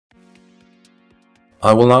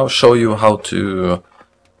I will now show you how to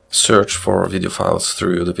search for video files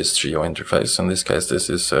through the Viz Trio interface. In this case, this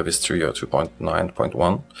is Viz Trio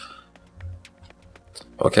 2.9.1.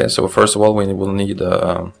 Okay, so first of all, we will need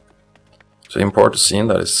to import a scene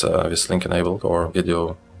that is Viz-Link enabled or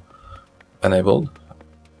video enabled.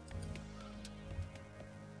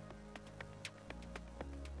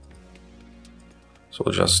 So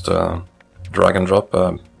we'll just drag and drop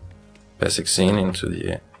a basic scene into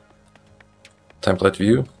the template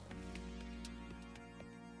view.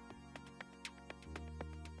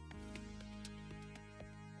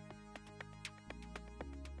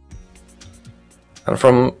 And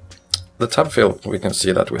from the tab field we can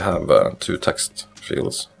see that we have two text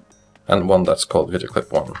fields and one that's called video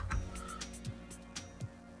clip 1.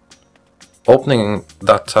 Opening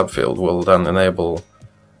that tab field will then enable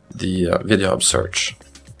the video hub search,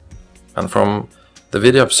 and from the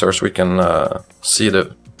video hub search we can see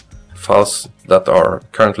the files that are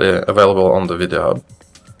currently available on the video hub.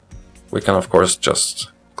 We can of course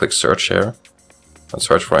just click search here and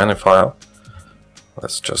search for any file.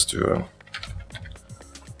 Let's just do a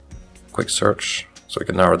quick search so we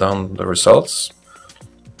can narrow down the results.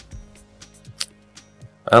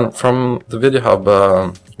 And from the video hub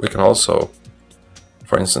we can also,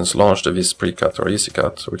 for instance, launch the Viz precut or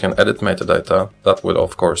EasyCut. We can edit metadata. That will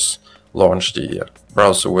of course launch the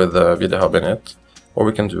browser with the video hub in it, or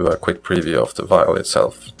we can do a quick preview of the file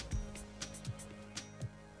itself.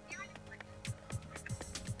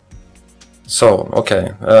 So,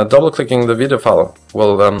 okay, double-clicking the video file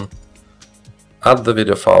will then add the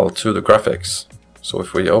video file to the graphics. So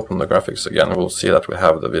if we open the graphics again, we'll see that we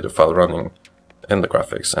have the video file running in the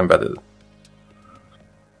graphics embedded.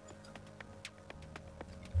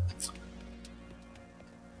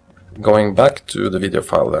 Going back to the video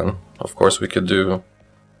file then, of course we could do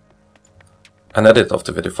an edit of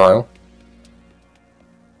the video file.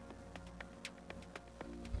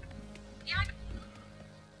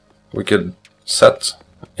 We could set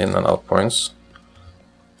in and out points,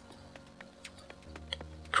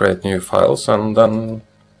 create new files, and then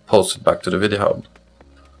post it back to the video hub.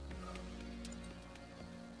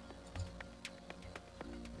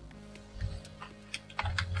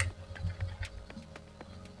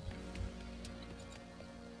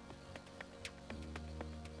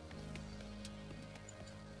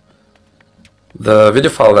 The video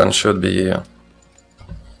file then should be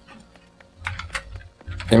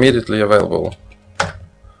immediately available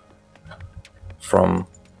from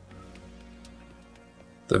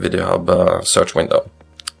the video hub search window.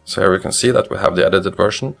 So here we can see that we have the edited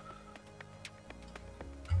version,